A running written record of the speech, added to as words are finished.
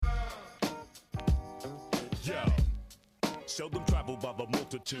seldom travel by the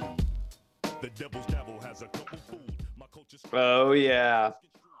multitude. The devil's devil has a couple food. My culture's Oh yeah.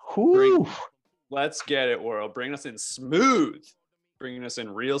 Let's get it, world. Bring us in smooth. Bringing us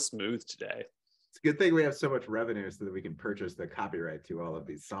in real smooth today. It's a good thing we have so much revenue so that we can purchase the copyright to all of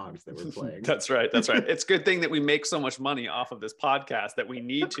these songs that we're playing. That's right. It's a good thing that we make so much money off of this podcast that we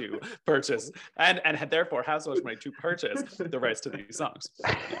need to purchase and therefore have so much money to purchase the rights to these songs.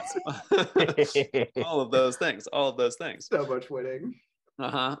 Yes. all of those things. So much winning.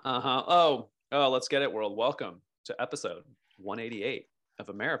 Oh, let's get it, world. Welcome to episode 188 of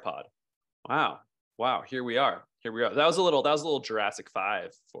Ameripod. Wow. Here we are. That was a little Jurassic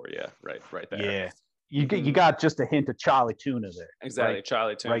 5 for you, right there. Yeah, you got just a hint of Charlie Tuna there. Exactly, right,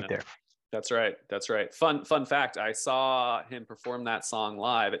 Charlie Tuna. right there. That's right. Fun fact: I saw him perform that song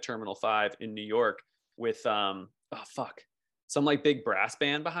live at Terminal 5 in New York with some like big brass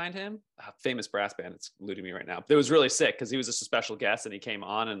band behind him, a famous brass band. It's eluding me right now. It was really sick because he was just a special guest and he came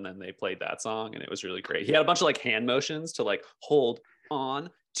on and then they played that song and it was really great. He had a bunch of like hand motions to like hold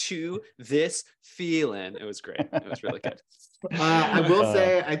on to this feeling. It was great. It was really good. I will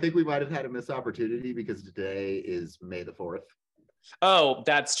say, I think we might have had a missed opportunity because today is May the 4th. Oh,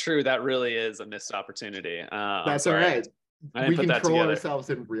 that's true. That really is a missed opportunity. That's all right. We control ourselves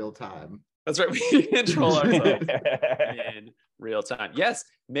in real time. That's right. We control ourselves in real time. Yes,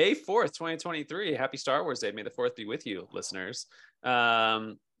 May 4th, 2023. Happy Star Wars Day. May the 4th be with you, listeners.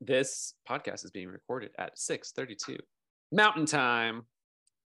 This podcast is being recorded at 6:32 Mountain Time.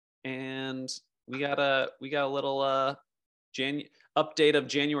 And we got a little update of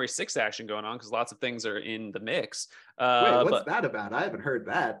January 6th action going on because lots of things are in the mix. Wait, what's that about? I haven't heard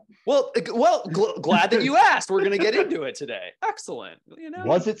that. Well, glad that you asked. We're going to get into it today. Excellent.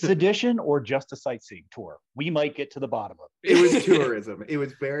 Was it sedition or just a sightseeing tour? We might get to the bottom of it. It was tourism. It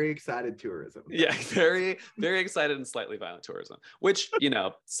was very excited tourism. Yeah, very, very excited and slightly violent tourism, which,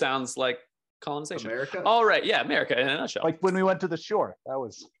 sounds like colonization. America? All right. Yeah, America in a nutshell. Like when we went to the shore. That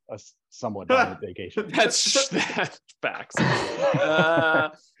was a somewhat violent vacation. That's facts.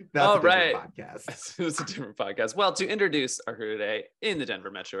 All right. Podcast. It's a different podcast. Well, to introduce our crew today in the Denver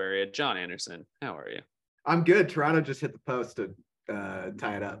metro area, John Anderson. How are you? I'm good. Toronto just hit the post to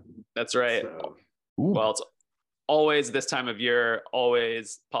tie it up. That's right. So. Well, it's always this time of year,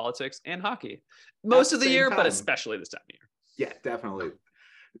 always politics and hockey. Most of the year, but especially this time of year. Yeah, definitely.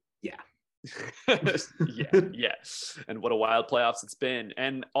 Yeah. yeah. And what a wild playoffs it's been.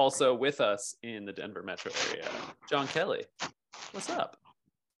 And also with us in the Denver metro area, John Kelly. What's up?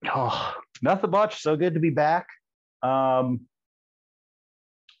 Oh, nothing much. So good to be back. I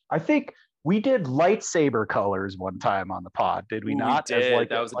think we did lightsaber colors one time on the pod, did we not? We did.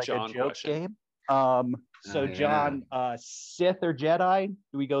 That was like a John joke question. Game. So John, Sith or Jedi?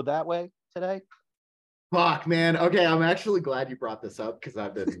 Do we go that way today? Fuck, man. Okay, I'm actually glad you brought this up because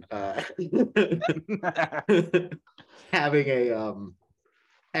I've been having a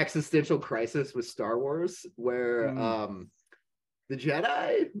existential crisis with Star Wars where the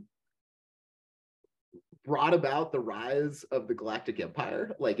Jedi brought about the rise of the Galactic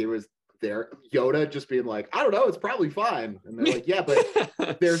Empire. Like it was there, Yoda just being like, I don't know, it's probably fine. And they're like, yeah,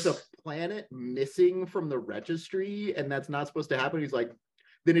 but there's a planet missing from the registry and that's not supposed to happen. He's like,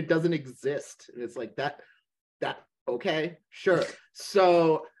 then it doesn't exist. And it's like that okay, sure.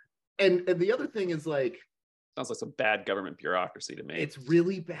 So and the other thing is like, sounds like some bad government bureaucracy to me. It's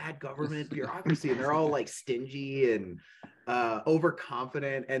really bad government bureaucracy and they're all like stingy and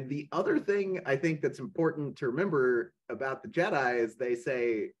overconfident. And the other thing I think that's important to remember about the Jedi is they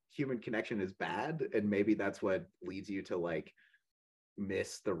say human connection is bad, and maybe that's what leads you to like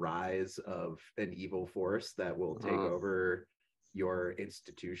miss the rise of an evil force that will take over your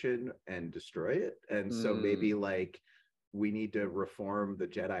institution and destroy it. And so maybe like we need to reform the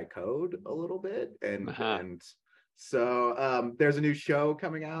Jedi code a little bit. And so there's a new show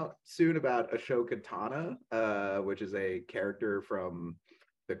coming out soon about Ashoka Tano, which is a character from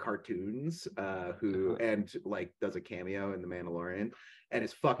the cartoons who and like does a cameo in The Mandalorian and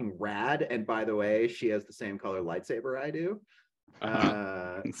is fucking rad. And by the way, she has the same color lightsaber I do.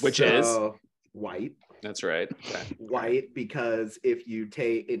 Which is white. That's right. Okay. White, because if you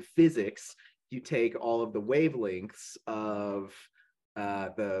take in physics, you take all of the wavelengths of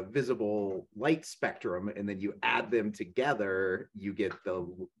the visible light spectrum, and then you add them together, you get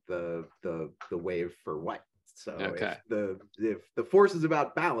the wave for white. So if the force is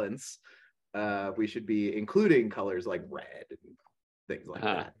about balance, we should be including colors like red and things like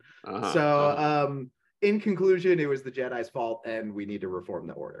that. So in conclusion, it was the Jedi's fault, and we need to reform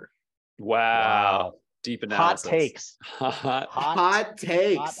the order. Wow. Deep Hot analysis. takes. Hot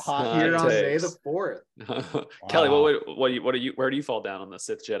takes hot here on May takes. the 4th. Kelly, Wow. where do you fall down on the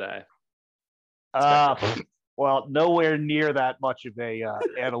Sith Jedi? Well, nowhere near that much of a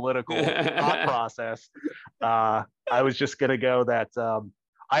analytical thought process. I was just gonna go that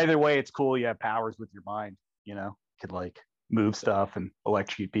either way, it's cool. You have powers with your mind. You know, could like move stuff and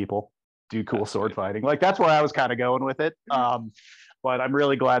electrocute people, do cool That's sword sweet. fighting. Like that's where I was kind of going with it. But I'm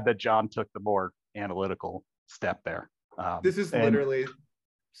really glad that John took the more analytical step there. This is literally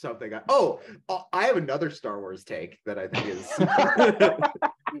something. I have another Star Wars take that I think is.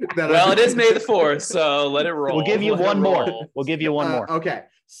 Well, it is May the 4th, so let it roll. We'll give you Let it one more. roll. We'll give you one more. Okay,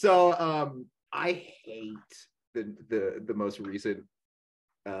 so I hate the most recent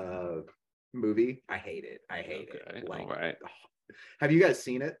movie. I hate it. Okay, Like, all right. have you guys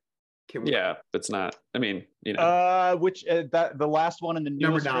seen it? Can we? Yeah, it's not. I mean, you know. Which that the last one in the Number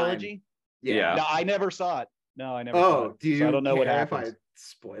newest 9. trilogy? Yeah. No, I never saw it. No, I never saw it. Do you So I don't know what care happens. if I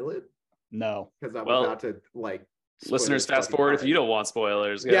spoil it? No. Because I'm Well, about to like. spoil Listeners, this fast fucking forward if part. you don't want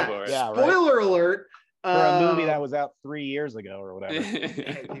spoilers. Go Yeah, for it. Yeah, right. spoiler alert. For a movie that was out 3 years ago or whatever.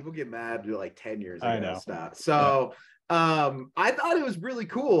 Hey, people get mad like 10 years ago. I know. Stuff. So I thought it was really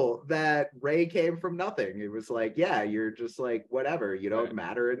cool that Rey came from nothing. It was like, yeah, you're just like whatever, you don't Right.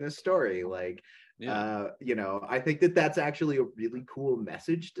 matter in this story. Like Yeah. you know, I think that that's actually a really cool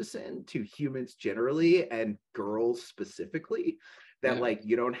message to send to humans generally and girls specifically, that Yeah. like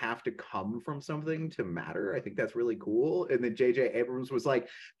you don't have to come from something to matter. I think that's really cool. And then JJ Abrams was like,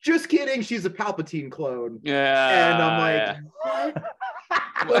 just kidding, she's a Palpatine clone. Yeah. And I'm like,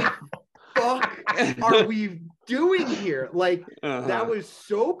 what the fuck are we doing here? Like, that was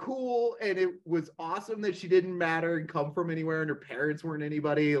so cool, and it was awesome that she didn't matter and come from anywhere, and her parents weren't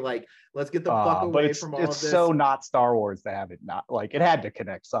anybody. Like, let's get the fuck away from all of it's this. so not Star Wars to have it not like it had to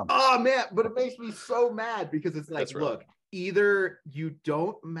connect somehow. Oh man, but it makes me so mad because it's like, That's right. look, either you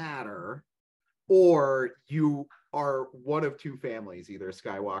don't matter or you are one of two families, either a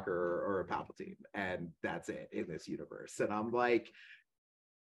Skywalker or a Palpatine, and that's it in this universe. And I'm like,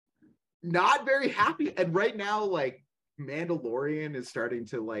 not very happy. And right now, like, Mandalorian is starting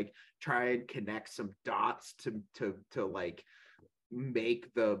to like try and connect some dots to like make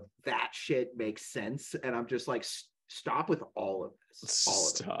that shit make sense. And I'm just like, stop with all of this.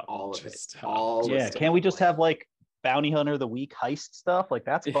 All of it. Yeah, can't we just have like Bounty Hunter the Week heist stuff? Like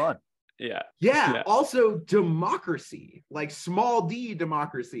that's fun. Yeah. Also democracy, like small d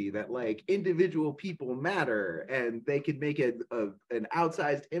democracy, that like individual people matter and they can make an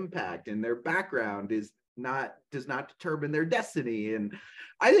outsized impact, and their background does not determine their destiny. And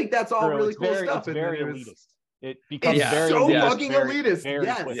I think that's all really cool stuff. It's very elitist. It becomes it's very so elitist, fucking very, elitist. very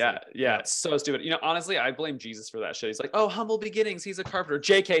Yes. quickly. Yeah, it's so stupid. You know, honestly, I blame Jesus for that shit. He's like, oh, humble beginnings. He's a carpenter.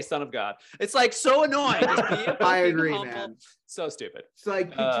 JK, son of God. It's like so annoying. Just be I agree, humble. man. So stupid. It's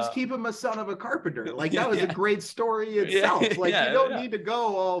like, just keep him a son of a carpenter. Like, that was a great story itself. Like, you don't need to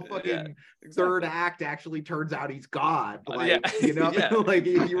go all fucking third act actually turns out he's God. Like, you know, like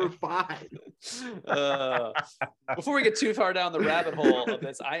you were fine. Before we get too far down the rabbit hole of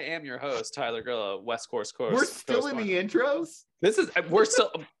this, I am your host, Tyler Grillo, West Coast. We're still in the intros? We're still,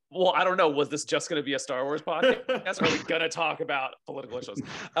 well, I don't know. Was this just going to be a Star Wars podcast? Or are we going to talk about political issues?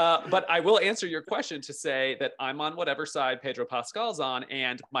 But I will answer your question to say that I'm on whatever side Pedro Pascal's on,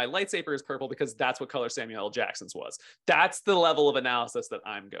 and my lightsaber is purple because that's what color Samuel L. Jackson's was. That's the level of analysis that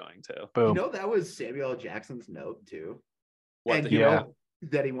I'm going to. Boom. You know, that was Samuel L. Jackson's note too. What, and that you he- know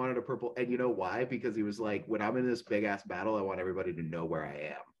that he wanted a purple, and you know why? Because he was like, when I'm in this big ass battle, I want everybody to know where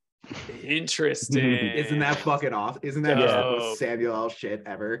I am. Interesting. Isn't that fucking off? Isn't that just the most Samuel L. shit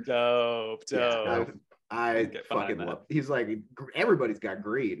ever? Dope. Yeah, I Get fucking behind that. love. He's like, everybody's got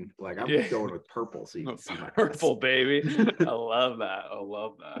green. Like, I'm going with purple, so you can see my Purple, baby. I love that.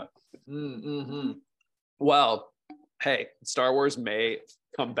 Mm-hmm. Well, hey, Star Wars may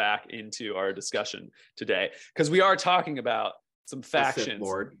come back into our discussion today because we are talking about some factions.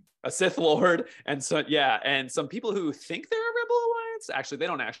 A Sith Lord, and so and some people who think they're a Rebel Alliance. Actually, they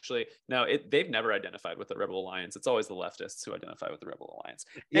don't actually. No, they've never identified with the Rebel Alliance. It's always the leftists who identify with the Rebel Alliance.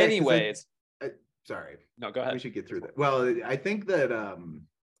 Yeah, anyways, sorry. No, go ahead. We should get through that. Well, I think that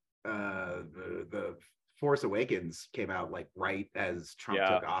the Force Awakens came out like right as Trump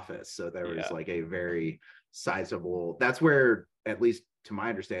took office, so there was like a very sizable. That's where, at least to my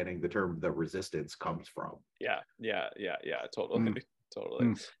understanding, the term "the Resistance" comes from. Yeah, totally.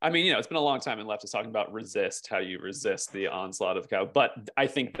 Totally. I mean, you know, it's been a long time, and left is talking about resist, how you resist the onslaught of the cow. But I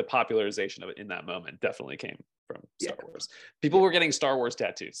think the popularization of it in that moment definitely came from Star Wars. People were getting Star Wars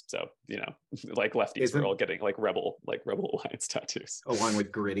tattoos. So, you know, like lefties were all getting like Rebel Alliance tattoos. Along with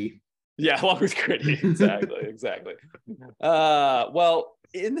Gritty. Yeah, along with Gritty. Exactly. Well,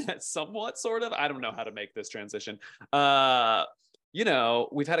 in that somewhat sort of, I don't know how to make this transition. We've had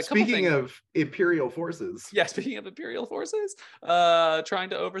a couple Speaking things. of imperial forces. Yeah, speaking of imperial forces, trying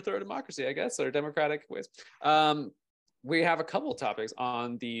to overthrow democracy, I guess, or democratic ways. We have a couple topics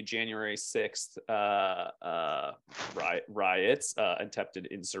on the January 6th riots, attempted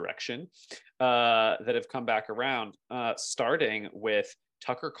insurrection, that have come back around, starting with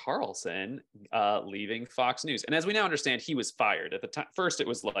Tucker Carlson leaving Fox News. And as we now understand, he was fired. At the time, first it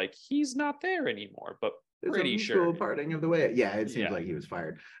was like, he's not there anymore, but pretty sure. Parting of the way. Yeah, it seems like he was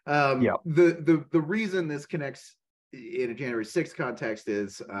fired. Yeah. The reason this connects in a January 6th context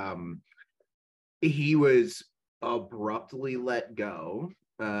is he was abruptly let go,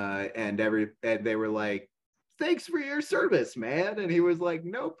 and they were like, thanks for your service, man. And he was like,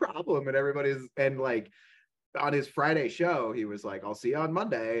 no problem. And like, on his Friday show, he was like, I'll see you on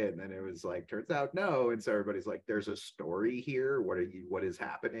Monday. And then it was like, turns out no. And so everybody's like, there's a story here. What is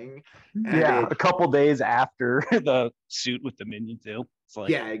happening? And a couple days after the suit with Dominion too. It's like,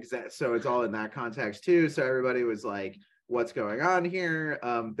 yeah, exactly. So it's all in that context too. So everybody was like, what's going on here?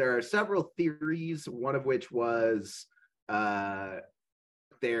 There are several theories, one of which was there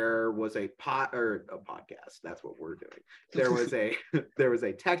was a podcast. That's what we're doing. There was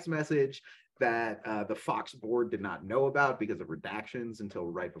a text message that the Fox board did not know about because of redactions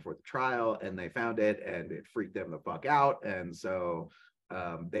until right before the trial, and they found it and it freaked them the fuck out, and so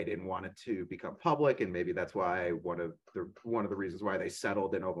they didn't want it to become public, and maybe that's why one of the reasons why they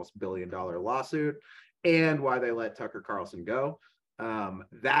settled an almost $1 billion lawsuit and why they let Tucker Carlson go.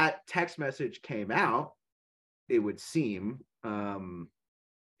 That text message came out. It would seem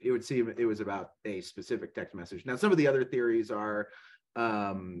it was about a specific text message. Now, some of the other theories are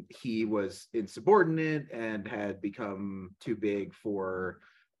he was insubordinate and had become too big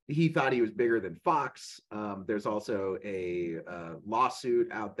he thought he was bigger than Fox. There's also a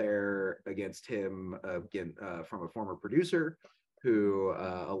lawsuit out there against him from a former producer who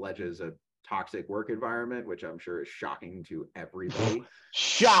alleges a toxic work environment, which I'm sure is shocking to everybody.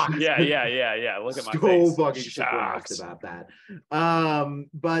 Shocked. Yeah. Look at my face. So fucking surprised about that.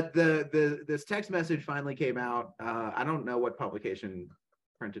 But this text message finally came out. I don't know what publication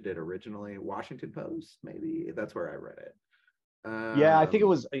printed it originally. Washington Post, maybe. That's where I read it. Yeah, I think it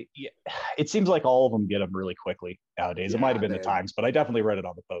was. It seems like all of them get them really quickly nowadays. It might have been the Times, but I definitely read it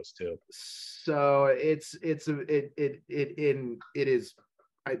on the Post too. So it is,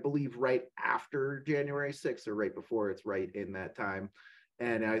 I believe, right after January 6th or right before. It's right in that time.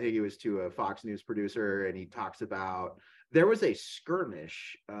 And I think it was to a Fox News producer, and he talks about there was a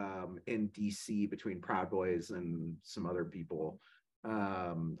skirmish in DC between Proud Boys and some other people.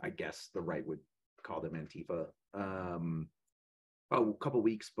 I guess the right would call them Antifa. A couple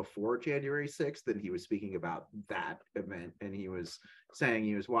weeks before January 6th, and he was speaking about that event, and he was saying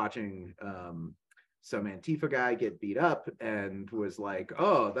he was watching some Antifa guy get beat up and was like,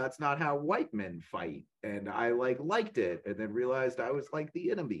 oh, that's not how white men fight, and I liked it, and then realized I was like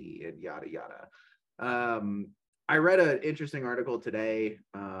the enemy, and yada yada. I read an interesting article today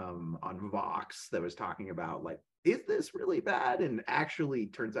on Vox that was talking about is this really bad? And actually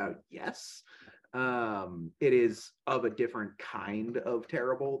turns out yes. It is of a different kind of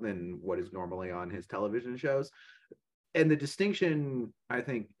terrible than what is normally on his television shows. And the distinction, I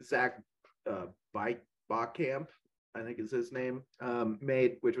think Zach Botkamp, I think is his name,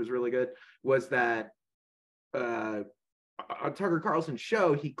 made, which was really good, was that on Tucker Carlson's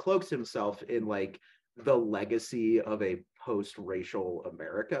show, he cloaks himself in the legacy of a post-racial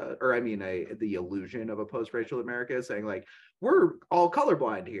America, or the illusion of a post-racial America, saying we're all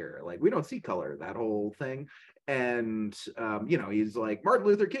colorblind here, we don't see color, that whole thing. And he's like, Martin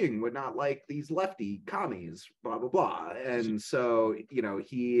Luther King would not like these lefty commies, blah blah blah. And so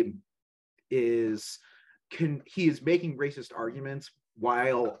he is making racist arguments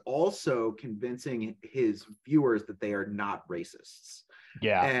while also convincing his viewers that they are not racists.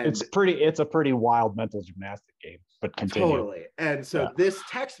 Yeah, and it's a pretty wild mental gymnastic game, but continue. Totally. And so this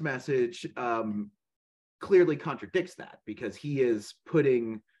text message clearly contradicts that, because he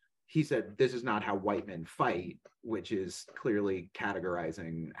said this is not how white men fight, which is clearly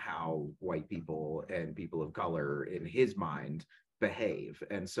categorizing how white people and people of color in his mind behave.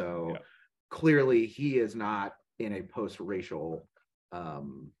 And so clearly he is not in a post-racial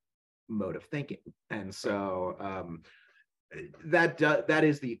mode of thinking. And so that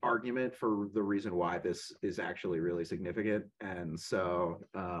is the argument for the reason why this is actually really significant. And so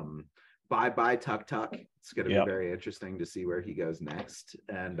bye Tuck. It's going to be very interesting to see where he goes next,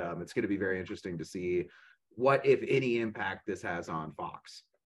 and it's going to be very interesting to see what, if any, impact this has on Fox.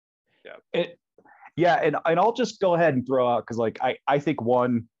 Yeah, and I'll just go ahead and throw out, because like I think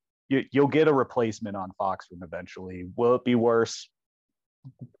one, you'll get a replacement on Fox Room eventually. Will it be worse?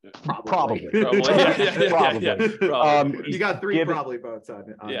 Probably. Probably. You got three probably votes on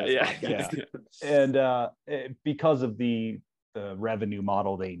this podcast. And because of the revenue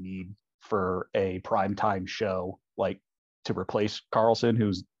model they need for a primetime show, like to replace Carlson,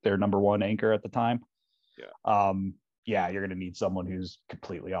 who's their number one anchor at the time. You're going to need someone who's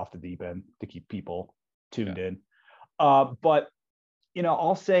completely off the deep end to keep people tuned in. But,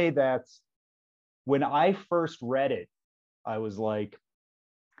 I'll say that when I first read it, I was like,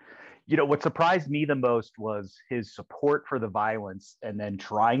 what surprised me the most was his support for the violence and then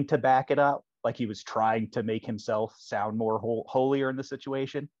trying to back it up. Like he was trying to make himself sound more holier in the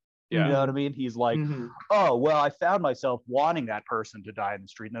situation. Yeah. You know what I mean? He's like, oh, well, I found myself wanting that person to die in the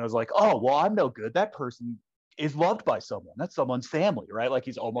street. And then I was like, oh, well, I'm no good. That person is loved by someone. That's someone's family, right? Like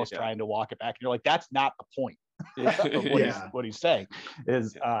he's almost trying to walk it back. And you're like, that's not the point of what he's saying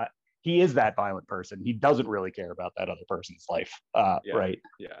is he is that violent person. He doesn't really care about that other person's life. Right.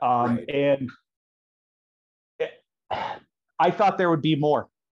 And I thought there would be more,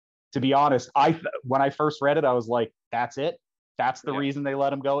 to be honest. When I first read it, I was like, that's it. That's the reason they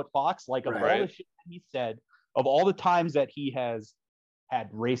let him go at Fox. Like of all the shit he said, of all the times that he has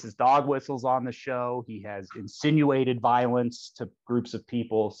had racist dog whistles on the show, he has insinuated violence to groups of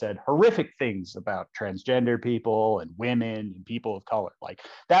people, said horrific things about transgender people and women and people of color. Like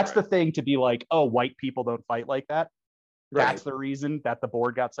that's the thing to be like, oh, white people don't fight like that. That's the reason that the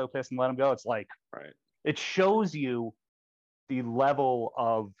board got so pissed and let him go. It's like, it shows you the level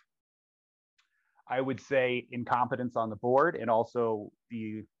of, I would say, incompetence on the board, and also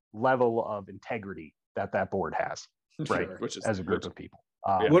the level of integrity that board has, right? Which is as a group of people.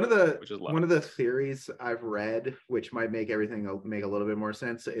 One of the theories I've read, which might make everything make a little bit more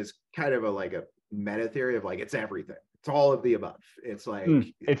sense, is kind of a meta theory of like it's everything. It's all of the above. It's like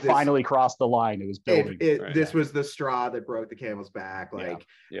it finally crossed the line. It was building. This was the straw that broke the camel's back. Like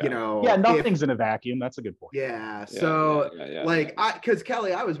nothing's in a vacuum. That's a good point. Because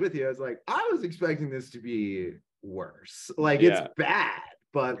Kelly, I was with you. I was like, I was expecting this to be worse. Like it's bad,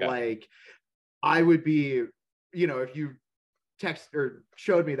 but like I would be, if you text or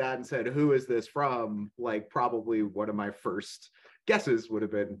showed me that and said, who is this from? Like probably one of my first guesses would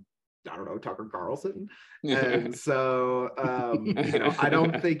have been, I don't know, Tucker Carlson. And so, I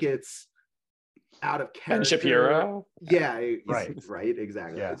don't think it's out of character. Ben Shapiro. Right,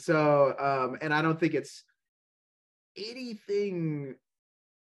 exactly. Yeah. So, and I don't think it's anything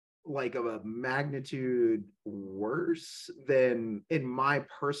like of a magnitude worse than, in my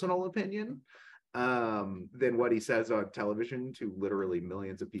personal opinion, than what he says on television to literally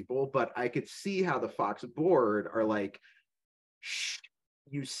millions of people. But I could see how the Fox board are like, shh,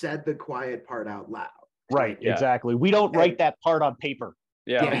 you said the quiet part out loud. Right, exactly. We don't write that part on paper.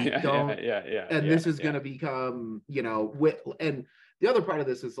 And this is going to become, and the other part of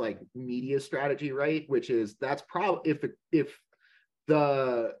this is like media strategy, right? Which is that's probably if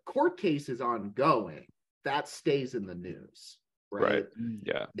the court case is ongoing, that stays in the news, right?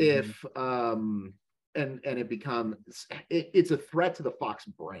 If and it becomes it's a threat to the Fox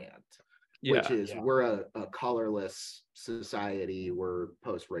brand. Which is we're a colorless society, we're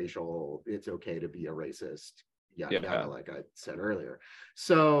post-racial, it's okay to be a racist, yada, like I said earlier.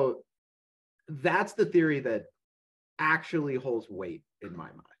 So that's the theory that actually holds weight in my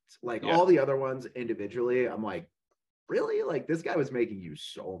mind. Like all the other ones individually, I'm like, really? Like this guy was making you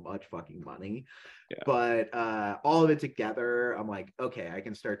so much fucking money. But all of it together, I'm like, okay, I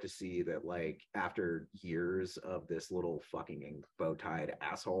can start to see that like after years of this little fucking bow-tied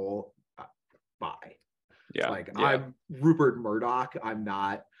asshole, bye. I'm Rupert Murdoch. I'm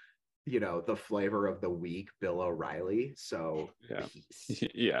not, the flavor of the week, Bill O'Reilly. So and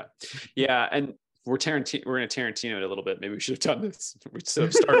we're going to Tarantino it a little bit. Maybe we should have done this. We should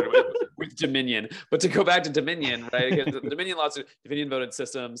have started with Dominion. But to go back to Dominion, right? Again, the Dominion lawsuit, Dominion Voting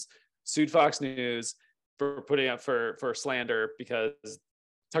Systems sued Fox News for putting up for slander because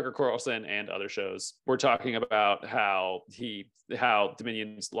Tucker Carlson and other shows were talking about how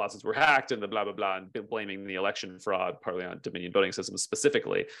Dominion's lawsuits were hacked and the blah, blah, blah, and blaming the election fraud partly on Dominion voting systems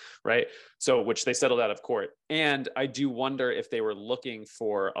specifically, right? So, which they settled out of court. And I do wonder if they were looking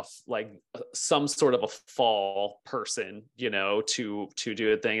for some sort of a fall person, to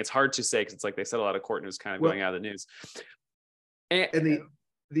do a thing. It's hard to say because it's like they settled out of court and it was kind of going out of the news. And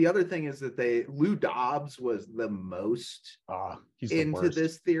the other thing is that Lou Dobbs was the most into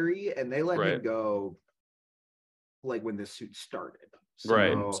this theory, and they let him go like when this suit started.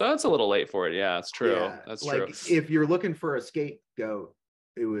 So that's a little late for it. Yeah, it's true. That's like, true. If you're looking for a scapegoat,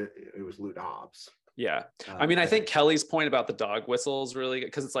 it was Lou Dobbs. Yeah. I mean, I think Kelly's point about the dog whistle is really good,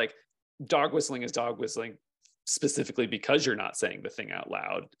 because it's like dog whistling is dog whistling specifically because you're not saying the thing out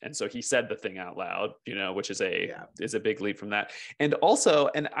loud. And so he said the thing out loud, you know, which is a big leap from that. And also,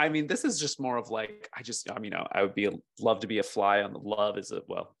 and I mean, this is just more of like, you know, I would love to be a fly on the love is a,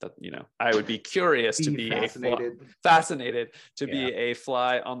 well, that, you know, I would be curious to be fascinated to be a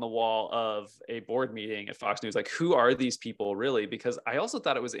fly on the wall of a board meeting at Fox News. Like, who are these people really? Because I also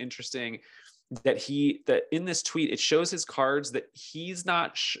thought it was interesting that in this tweet, it shows his cards that he's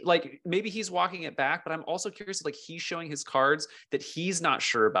not like, maybe he's walking it back, but I'm also curious, like, he's showing his cards that he's not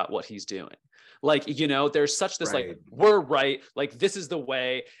sure about what he's doing. Like, you know, there's such this, like, we're right, like, this is the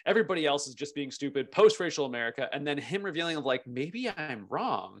way, everybody else is just being stupid, post-racial America. And then him revealing of like, maybe I'm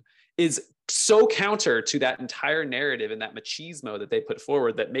wrong, is so counter to that entire narrative and that machismo that they put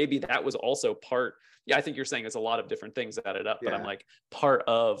forward, that maybe that was also part. Yeah, I think you're saying it's a lot of different things added up, but I'm like, part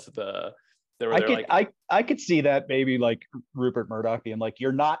of the, I could see that maybe like Rupert Murdoch being like,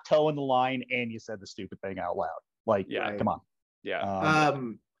 you're not towing the line and you said the stupid thing out loud. Like, come on. Yeah.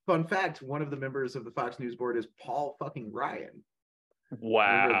 Fun fact, one of the members of the Fox News board is Paul fucking Ryan.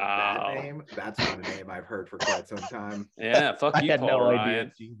 Wow. Remember that name? That's not a name I've heard for quite some time. Yeah, fuck you, Paul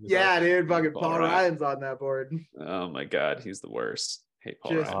Ryan. Yeah, dude, fucking Paul Ryan's on that board. Oh my God, he's the worst. Hey,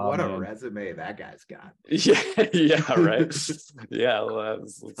 Paul Ryan. What a resume that guy's got. Yeah, right. Yeah,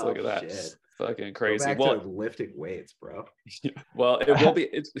 let's look at that. Shit. Fucking crazy. Go back to lifting weights, bro. Well, it will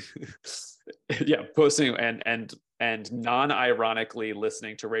be. Posting and non-ironically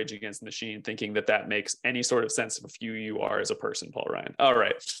listening to Rage Against the Machine, thinking that makes any sort of sense of who you are as a person, Paul Ryan. All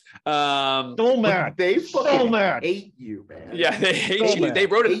right. So mad. They fucking hate you, man. Yeah, they hate you. They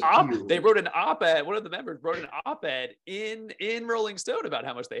wrote an op-ed. One of the members wrote an op-ed in Rolling Stone about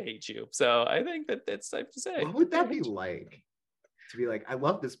how much they hate you. So I think that it's safe to say. What would that be like? To be like, I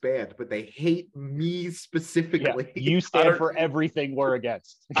love this band, but they hate me specifically. Yeah, you stand for everything we're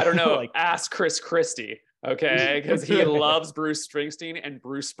against. I don't know. Like, ask Chris Christie, okay? Because he loves Bruce Springsteen, and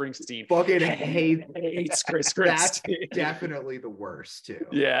Bruce Springsteen fucking hates Chris Christie. That's definitely the worst too.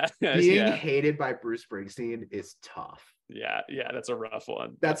 Yeah, being hated by Bruce Springsteen is tough. Yeah, that's a rough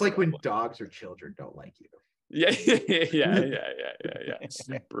one. That's like when dogs or children don't like you. Yeah.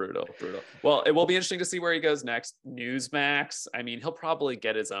 Brutal. Well, it will be interesting to see where he goes next. Newsmax. I mean, he'll probably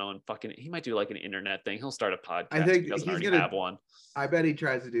get his own he might do like an internet thing. He'll start a podcast. I think he doesn't already have one. I bet he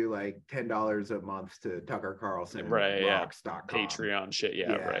tries to do like $10 a month to Tucker Carlson. Right. Rocks.com. Patreon shit.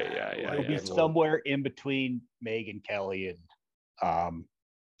 Yeah. Right. Yeah. He'll be somewhere in between Megyn Kelly and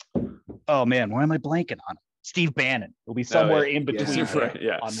oh man, why am I blanking on it? Steve Bannon. He'll be somewhere in between.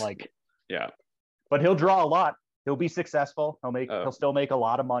 On like. Yeah. But he'll draw a lot. He'll be successful. He'll still make a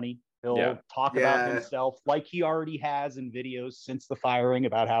lot of money. He'll talk about himself like he already has in videos since the firing,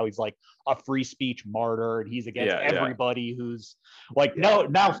 about how he's like a free speech martyr and he's against everybody who's like, no,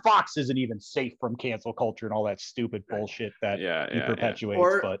 now Fox isn't even safe from cancel culture and all that stupid bullshit that he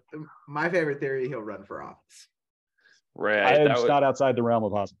perpetuates. But my favorite theory, he'll run for office. Right. It's not outside the realm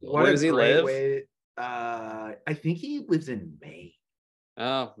of possibility. Where does he live? I think he lives in Maine.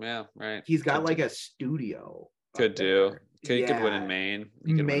 Oh yeah, right. He's got like a studio. Could win in Maine.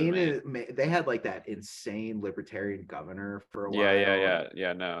 They had like that insane libertarian governor for a while.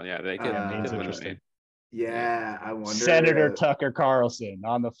 They could. Maine's interesting. Yeah, I wonder. Senator Tucker Carlson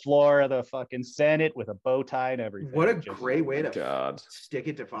on the floor of the fucking Senate with a bow tie and everything. What a great way to stick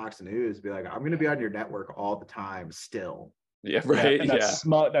it to Fox News. Be like, I'm going to be on your network all the time still. Yeah, right.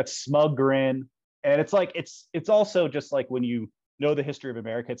 That smug grin, and it's like it's also just like when you know the history of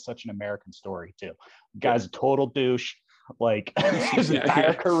America, it's such an American story too. The guy's a total douche, like his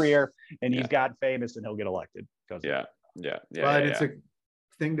entire career, and he's gotten famous and he'll get elected. But it's a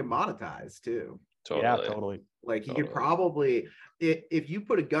thing to monetize too. Totally. Like you could probably, if you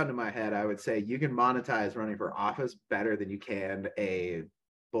put a gun to my head, I would say you can monetize running for office better than you can a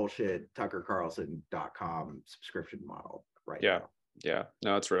bullshit TuckerCarlson.com subscription model right now. Yeah,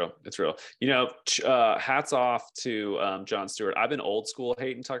 no, it's real. You know, hats off to Jon Stewart. I've been old school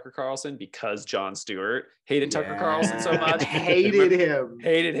hating Tucker Carlson because Jon Stewart hated Tucker Carlson so much.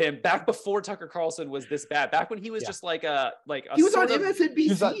 Hated him back before Tucker Carlson was this bad. Back when he was just like a he was on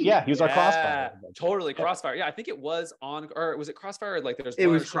MSNBC. He was on Crossfire. Totally Crossfire. Yeah, I think it was on, or was it Crossfire? Like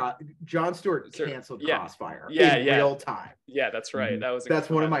Jon Stewart canceled Crossfire in real time. Yeah, that's right. That's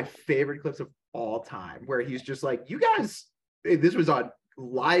one of my favorite clips of all time, where he's just like, you guys. This was on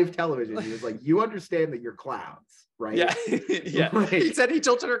live television. He was like, you understand that you're clowns, right? Yeah. Yeah. Like- He said, he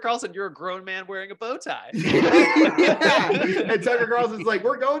told Tucker Carlson, you're a grown man wearing a bow tie. Yeah. And Tucker Carlson's like,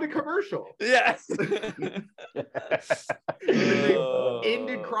 we're going to commercial. Yeah. And then they Oh.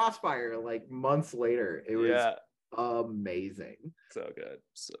 ended Crossfire like months later. It was Yeah. amazing. So good.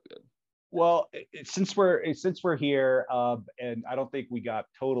 So good. Well, since we're here, and I don't think we got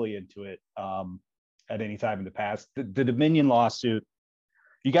totally into it at any time in the past, the Dominion lawsuit.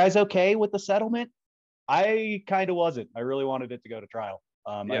 You guys okay with the settlement? I kind of wasn't. I really wanted it to go to trial.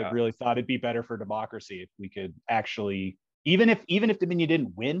 I really thought it'd be better for democracy if we could actually, even if Dominion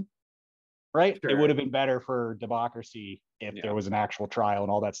didn't win, right? Sure. It would have been better for democracy if there was an actual trial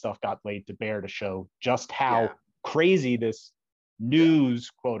and all that stuff got laid to bear to show just how crazy this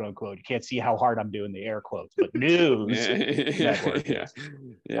news, quote unquote. You can't see how hard I'm doing the air quotes, but news network is.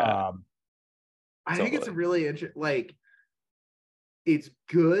 I think it's really interesting. Like, it's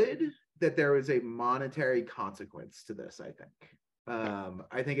good that there was a monetary consequence to this.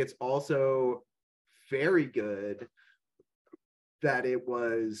 I think it's also very good that it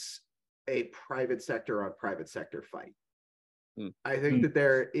was a private sector on private sector fight. I think that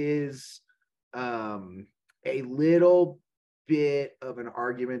there is a little bit of an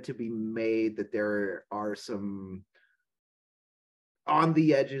argument to be made that there are some on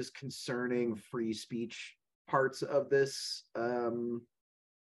the edges concerning free speech parts of this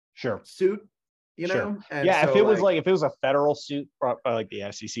suit, you know? And yeah, so, if it was a federal suit by like the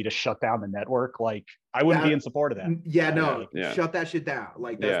FCC to shut down the network, like I wouldn't be in support of that. Shut that shit down.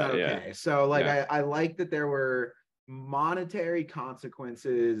 Like, that's not okay. So like I like that there were monetary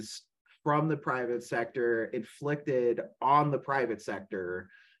consequences from the private sector inflicted on the private sector.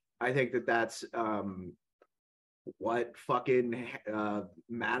 I think that that's what fucking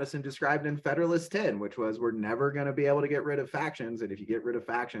Madison described in Federalist 10, which was, we're never going to be able to get rid of factions. And if you get rid of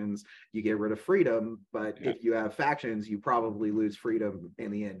factions, you get rid of freedom. But if you have factions, you probably lose freedom in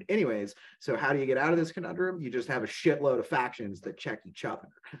the end anyways. So how do you get out of this conundrum? You just have a shitload of factions that check each other.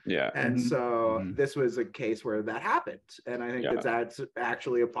 Yeah. And so this was a case where that happened. And I think that's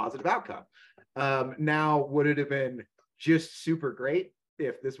actually a positive outcome. Now, would it have been just super great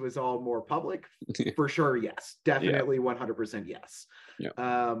if this was all more public? For sure, yes. Definitely 100% yes.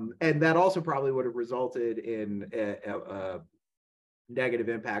 And that also probably would have resulted in a negative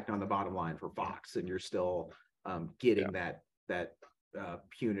impact on the bottom line for Fox, and you're still getting that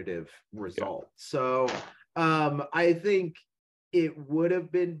punitive result. So I think it would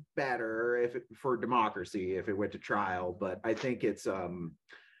have been better for democracy if it went to trial, but I think it's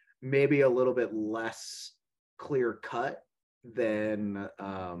maybe a little bit less clear cut than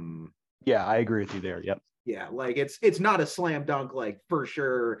I agree with you there. Like it's not a slam dunk, like, for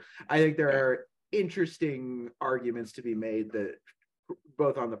sure. I think there are interesting arguments to be made that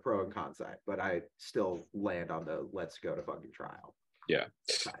both on the pro and con side, but I still land on the let's go to fucking trial.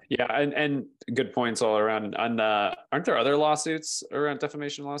 And good points all around. And aren't there other lawsuits around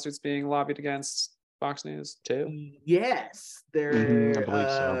defamation lawsuits being lobbied against Fox News too? Yes, I believe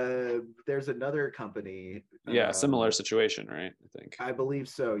so. There's another company. Similar situation, right? I think. I believe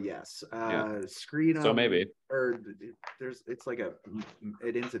so. Yes. Screen. So maybe. Or it's like it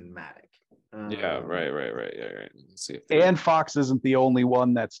ends in Matic. Right. Let's see if and Fox isn't the only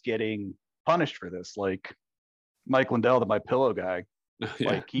one that's getting punished for this. Like Mike Lindell, the My Pillow guy,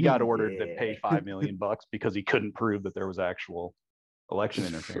 like he got ordered to pay $5 million because he couldn't prove that there was actual election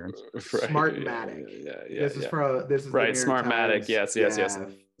interference. Smartmatic. This is right. Smartmatic. Yes.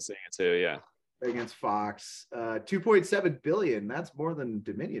 I'm seeing it too. Against Fox, 2.7 billion. That's more than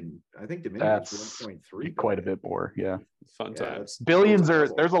Dominion. I think Dominion is 1.3. Quite a bit more. Yeah. Fun times. Billions there's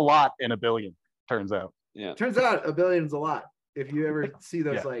a lot in a billion. Turns out. Yeah. Turns out a billion is a lot. If you ever see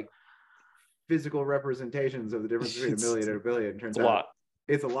those like physical representations of the difference between a million and a billion, turns out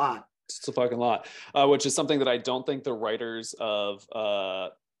it's a lot. It's a fucking lot, which is something that I don't think the writers of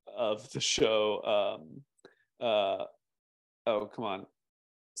the show,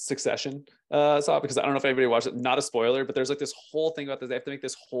 Succession, saw, because I don't know if anybody watched it. Not a spoiler, but there's like this whole thing about this. They have to make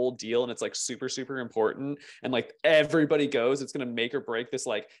this whole deal, and it's like super, super important. And like everybody goes, it's going to make or break this.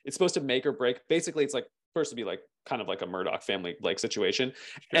 Like it's supposed to make or break. Basically, it's like supposed to be like kind of like a Murdoch family like situation.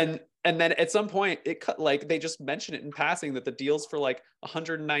 Sure. And then at some point it cut, like they just mention it in passing that the deal's for like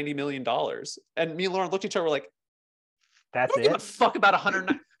 $190 million. And me and Lauren looked at each other, we're like, that's it. Give a fuck about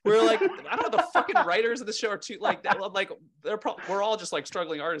 190. We're like, I don't know, the fucking writers of the show are too like we're all just like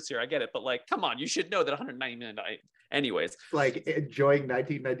struggling artists here. I get it, but like, come on, you should know that $190 million. Anyways, like enjoying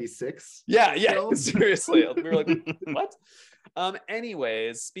 1996. Yeah, seriously. We were like, what?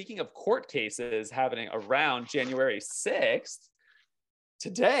 Anyways, speaking of court cases happening around January 6th,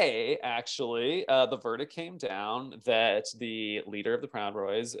 Today, actually, the verdict came down that the leader of the Proud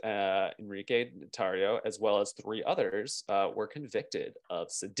Boys, Enrique Tarrio, as well as 3 others, were convicted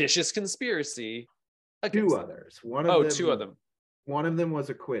of seditious conspiracy against 2 them. others. One of them, 2 of them. One of them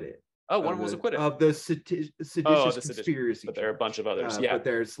was acquitted. Oh, one of them was acquitted. Of the seditious conspiracy. But there are a bunch of others. But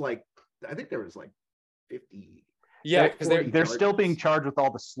there's like, I think there was like 50. Yeah, because they're still being charged with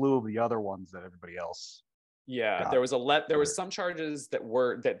all the slew of the other ones that everybody else. Yeah, there was some charges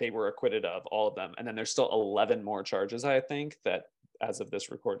that they were acquitted of, all of them, and then there's still 11 more charges, I think, that as of this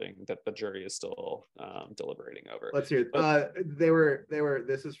recording that the jury is still deliberating over. Let's hear. They were.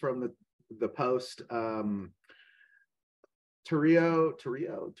 This is from the Post. Tarrio,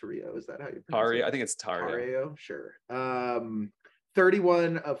 is that how you pronounce it? I think it's Tarrio. Sure.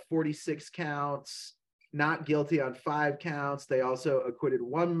 31 of 46 counts, not guilty on 5 counts. They also acquitted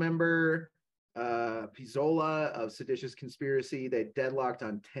 1 member, Pizzola, of seditious conspiracy. They deadlocked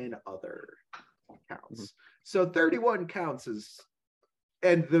on 10 other counts. Mm-hmm. So 31 counts is,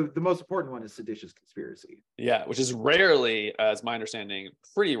 and the most important one is seditious conspiracy. Yeah, which is rarely, as my understanding,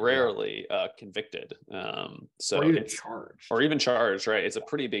 pretty rarely convicted. So or even charged. Right? It's a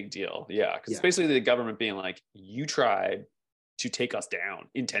pretty big deal. Yeah, because it's basically the government being like, you tried to take us down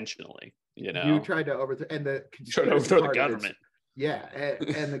intentionally. You know, you tried to overthrow, and overthrow the government. Yeah,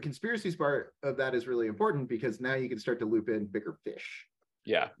 and the conspiracies part of that is really important because now you can start to loop in bigger fish.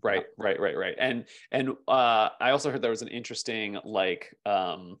 Yeah, right. And I also heard there was an interesting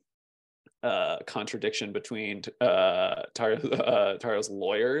contradiction between Tario's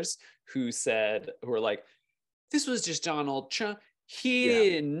lawyers who were like, this was just Donald Trump. He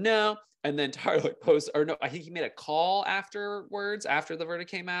didn't know. And then Tario I think he made a call afterwards, after the verdict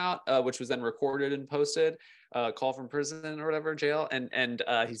came out, which was then recorded and posted, call from prison or whatever, jail. And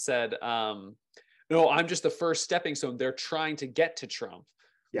he said, no, I'm just the first stepping stone. They're trying to get to Trump,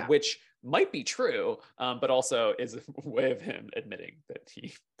 which might be true, but also is a way of him admitting that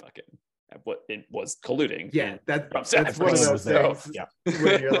he fucking was colluding. Yeah, that's one of those things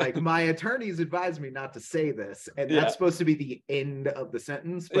when you're like, my attorneys advised me not to say this, and that's supposed to be the end of the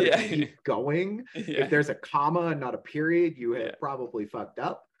sentence, but if you keep going, if there's a comma and not a period, you have probably fucked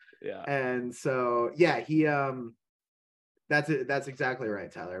up. Yeah. And so he that's exactly right,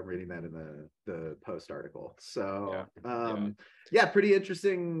 Tyler. I'm reading that in the Post article. So pretty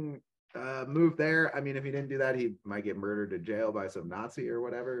interesting move there. I mean, if he didn't do that, he might get murdered in jail by some Nazi or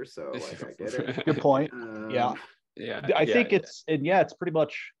whatever. So like, I get it. Good point. I think it's pretty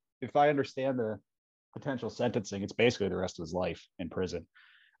much, if I understand the potential sentencing, it's basically the rest of his life in prison.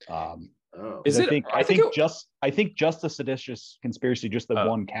 Is it? I think just the seditious conspiracy, just the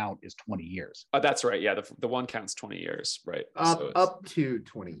 1 count, is 20 years. That's right. Yeah, the 1 count's 20 years, right? Up to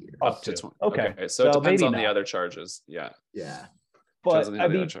 20 years. Up to 20. Okay. So it depends on the other charges. Yeah. But I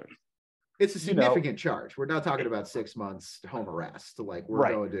mean, it's a significant charge. We're not talking about 6 months home arrest. Like we're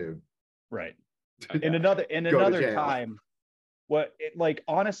going to in another time.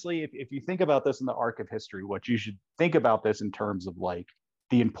 Honestly, if you think about this in the arc of history, what you should think about this in terms of like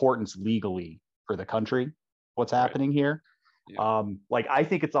the importance legally for the country, what's happening here. I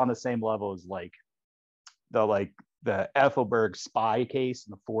think it's on the same level as the Ethelberg spy case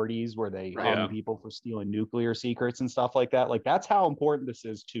in the 40s, where they hung people for stealing nuclear secrets and stuff like that. Like, that's how important this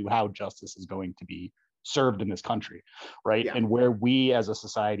is to how justice is going to be served in this country, right? And where we as a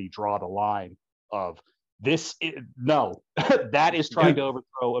society draw the line of this, that is trying to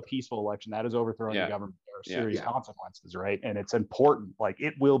overthrow a peaceful election. That is overthrowing the government. There are serious consequences, right? And it's important. Like,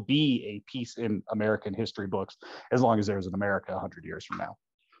 it will be a piece in American history books as long as there's an America 100 years from now.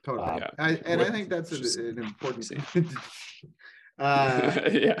 Totally. I think that's an important thing.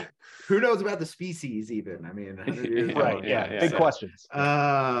 Who knows about the species even? I mean, 100 years ago, big questions.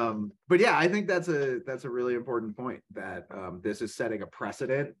 But I think that's a really important point, that this is setting a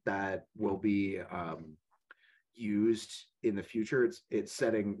precedent that will be used in the future. It's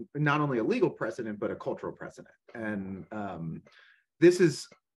setting not only a legal precedent but a cultural precedent, and this is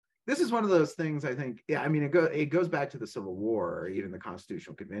one of those things, I think. I mean, it goes back to the Civil War, or even the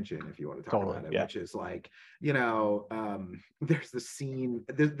Constitutional Convention, if you want to talk about it, which is like, there's the scene.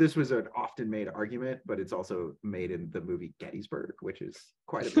 This was an often made argument, but it's also made in the movie Gettysburg, which is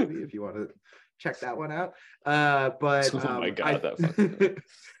quite a movie if you want to check that one out. But oh my God,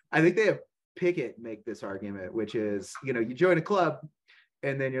 I think they have Pickett make this argument, which is, you join a club,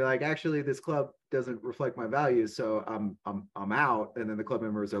 and then you're like, actually, this club doesn't reflect my values, so I'm out. And then the club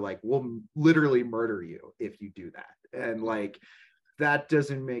members are like, we'll literally murder you if you do that. And like, that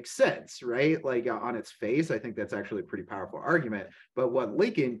doesn't make sense, right? Like, on its face, I think that's actually a pretty powerful argument. But what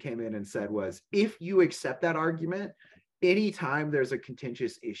Lincoln came in and said was, if you accept that argument, anytime there's a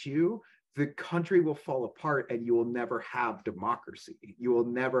contentious issue, the country will fall apart and you will never have democracy. You will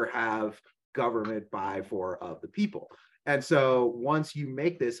never have government by, for, of the people. And so once you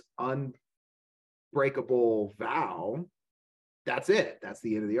make this unbreakable vow, that's it. That's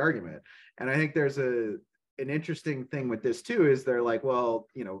the end of the argument. And I think there's an interesting thing with this too, is they're like, well,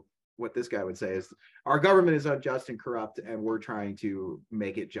 you know, what this guy would say is our government is unjust and corrupt, and we're trying to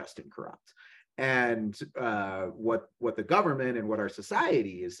make it just and corrupt. And what the government and what our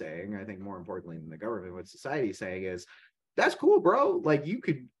society is saying, I think more importantly than the government, what society is saying is, that's cool, bro. Like, you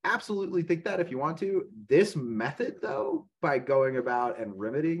could absolutely think that if you want to. This method, though, by going about and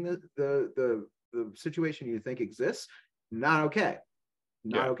remedying the situation you think exists, not okay.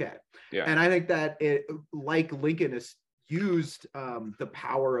 Not okay. Yeah. And I think that it, like Lincoln has used the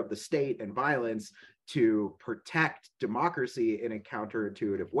power of the state and violence to protect democracy in a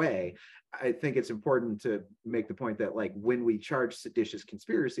counterintuitive way. I think it's important to make the point that, like, when we charge seditious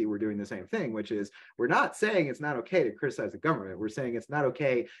conspiracy, we're doing the same thing, which is, we're not saying it's not okay to criticize the government. We're saying it's not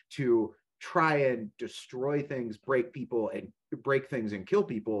okay to try and destroy things, break things and kill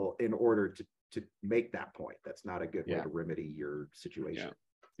people in order to make that point. That's not a good way to remedy your situation.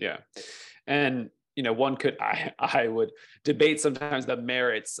 Yeah. And, you know, one could, I would debate sometimes the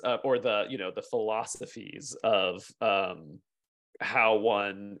merits or the, you know, the philosophies of how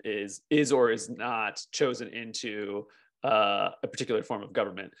one is or is not chosen into a particular form of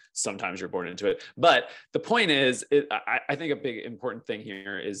government. Sometimes you're born into it. But the point is, I think a big important thing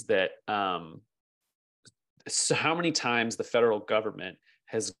here is that so how many times the federal government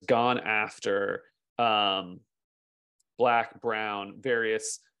has gone after Black, brown,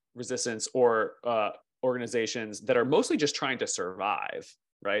 various resistance or organizations that are mostly just trying to survive,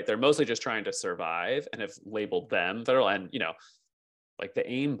 right? They're mostly just trying to survive and have labeled them federal. And, you know, like the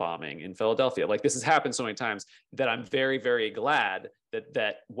AIM bombing in Philadelphia, like this has happened so many times that I'm very, very glad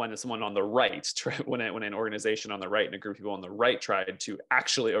that when someone on the right, when an organization on the right and a group of people on the right tried to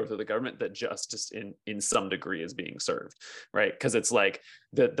actually overthrow the government, that justice in some degree is being served, right? Because it's like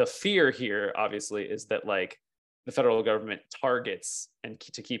the fear here obviously is that, like, the federal government targets and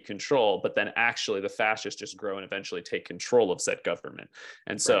to keep control, but then actually the fascists just grow and eventually take control of said government.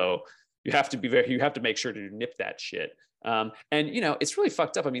 And so you have to make sure to nip that shit. And, you know, it's really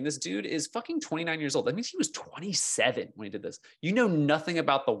fucked up. I mean, this dude is fucking 29 years old. That means he was 27 when he did this. You know nothing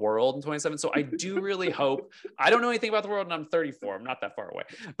about the world in 27. So I do really hope, I don't know anything about the world and I'm 34. I'm not that far away.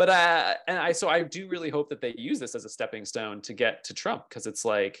 But so I do really hope that they use this as a stepping stone to get to Trump. Because it's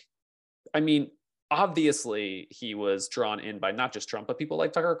like, I mean, obviously he was drawn in by not just Trump, but people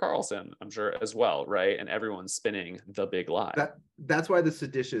like Tucker Carlson, I'm sure, as well, right? And everyone's spinning the big lie. That's why the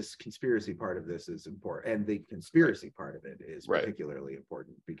seditious conspiracy part of this is important, and the conspiracy part of it is particularly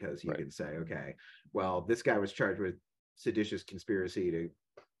important, because you can say, okay, well, this guy was charged with seditious conspiracy to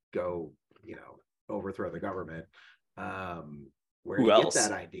go, you know, overthrow the government. Where did you get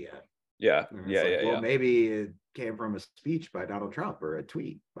that idea? Well, maybe it came from a speech by Donald Trump, or a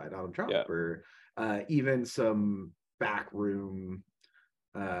tweet by Donald Trump, or even some backroom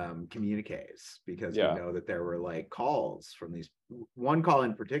communiques, because we know that there were like calls from these, one call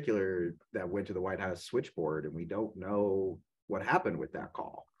in particular that went to the White House switchboard, and we don't know what happened with that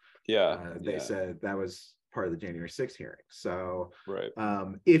call. They said that was part of the January 6th hearing. So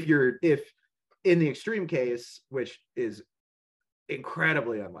if in the extreme case, which is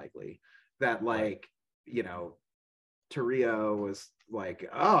incredibly unlikely, that, like, you know, Torrio was like,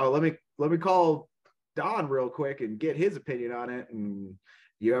 oh, let me call Don real quick and get his opinion on it, and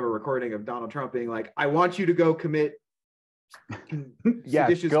you have a recording of Donald Trump being like, I want you to go commit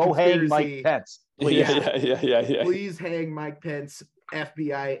seditious go conspiracy. hang Mike Pence, please. Please hang Mike Pence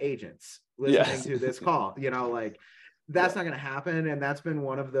FBI agents listening to this call. You know, like, that's not going to happen. And that's been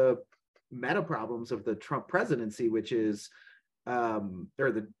one of the meta problems of the Trump presidency, which is or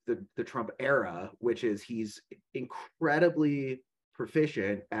the Trump era, which is he's incredibly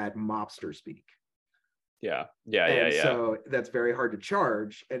proficient at mobster speak. So that's very hard to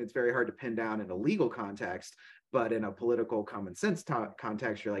charge, and it's very hard to pin down in a legal context, but in a political common sense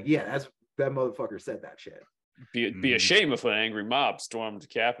context, you're like, yeah, that motherfucker said that shit. Be a shame if an angry mob stormed the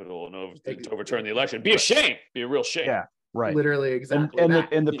Capitol and overturned the election. Be a shame. Be a real shame. Yeah, right. Literally, exactly.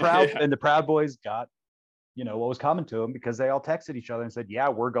 And the Proud Boys got, you know, what was coming to them, because they all texted each other and said, yeah,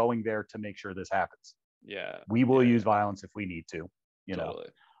 we're going there to make sure this happens. We will use violence if we need to, you know.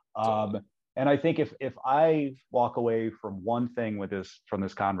 And I think if I walk away from one thing from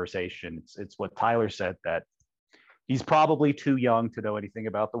this conversation, it's what Tyler said, that he's probably too young to know anything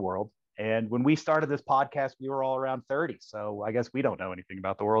about the world. And when we started this podcast, we were all around 30. So I guess we don't know anything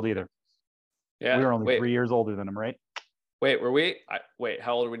about the world either. We were only 3 years older than him, right? Wait, were we? Wait,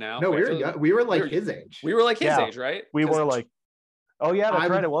 how old are we now? No, Wait, we were like we were- his age. We were like his Yeah. age, right? We 'Cause were like, oh yeah, that's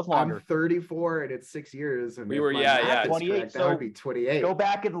right. It was I'm longer. 34 and it's 6 years. And We if were, my yeah, math yeah. is 28, correct, that so would be 28. Go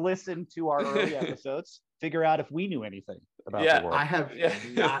back and listen to our early episodes. Figure out if we knew anything about Yeah, the world. I have Yeah.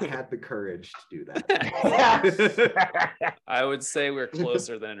 not had the courage to do that. I would say we're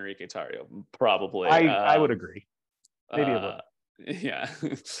closer than Enrique Tarrio, probably. I would agree. Maybe a little. Yeah.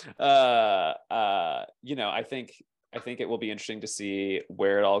 You know, I think it will be interesting to see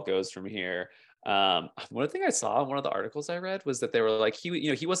where it all goes from here. One thing I saw in one of the articles I read was that they were like,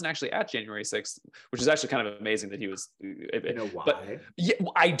 he wasn't actually at January 6th, which is actually kind of amazing that he was. You know why? But yeah,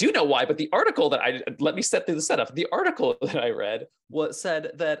 I do know why. But the article that let me set through the setup. The article that I read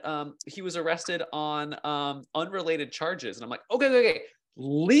said that he was arrested on unrelated charges, and I'm like, okay.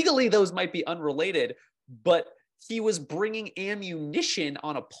 Legally, those might be unrelated, but he was bringing ammunition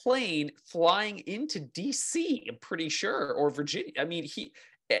on a plane flying into DC, I'm pretty sure, or Virginia. I mean,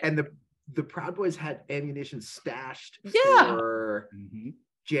 and the Proud Boys had ammunition stashed Yeah. for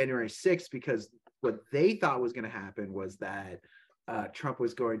January 6th because what they thought was going to happen was that Trump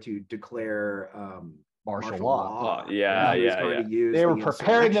was going to declare martial law. Yeah, and he was yeah, going yeah. to use They were the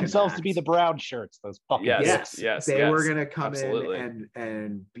preparing Insurrection themselves to Act. be the brown shirts. Those fucking Yes. Yes, they were going to come absolutely. in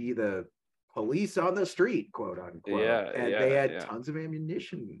and be the police on the street, quote unquote. Yeah, and yeah, they had yeah. tons of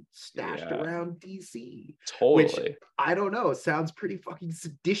ammunition stashed Yeah. around DC. Totally. I don't know. It sounds pretty fucking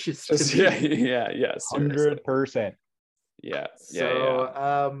seditious to me. Yeah. Seriously. 100%. Yeah.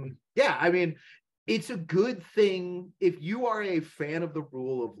 So, yeah, I mean, it's a good thing. If you are a fan of the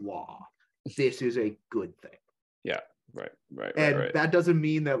rule of law, this is a good thing. Right. And that doesn't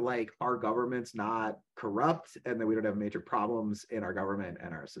mean that like our government's not corrupt and that we don't have major problems in our government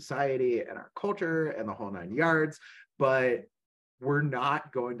and our society and our culture and the whole 9 yards. But we're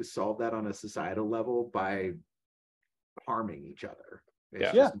not going to solve that on a societal level by harming each other.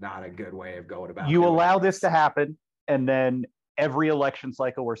 It's just not a good way of going about it. You allow this to happen, and then every election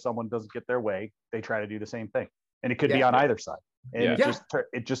cycle where someone doesn't get their way, they try to do the same thing. And it could be on either side. And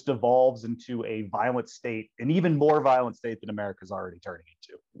it just evolves into a violent state, an even more violent state than America's already turning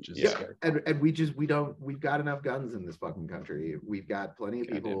into, which is scary. And we've got enough guns in this fucking country. We've got plenty of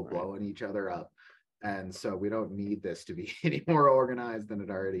people blowing each other up. And so we don't need this to be any more organized than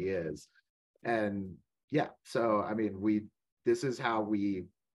it already is. And yeah, so I mean, this is how we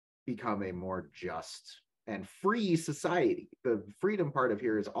become a more just and free society. The freedom part of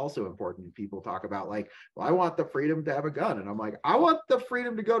here is also important. People talk about like, well, I want the freedom to have a gun. And I'm like, I want the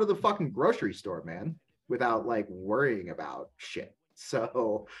freedom to go to the fucking grocery store, man, without like worrying about shit.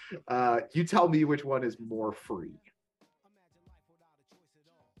 So you tell me which one is more free.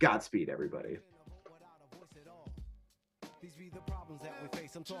 Godspeed, everybody. These be the problems that we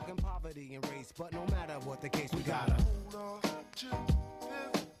face. I'm talking poverty and race, but no matter what the case, we gotta hold on to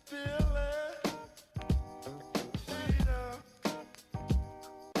this feeling.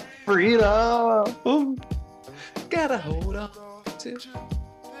 Freedom. Ooh. Gotta hold on to.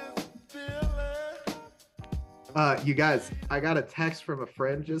 You guys, I got a text from a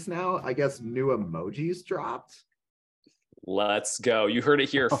friend just now. I guess new emojis dropped. Let's go. You heard it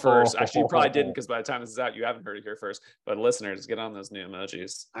here first. Actually, you probably didn't, because by the time this is out, you haven't heard it here first. But listeners, get on those new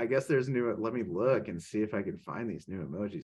emojis. I guess there's new. Let me look and see if I can find these new emojis.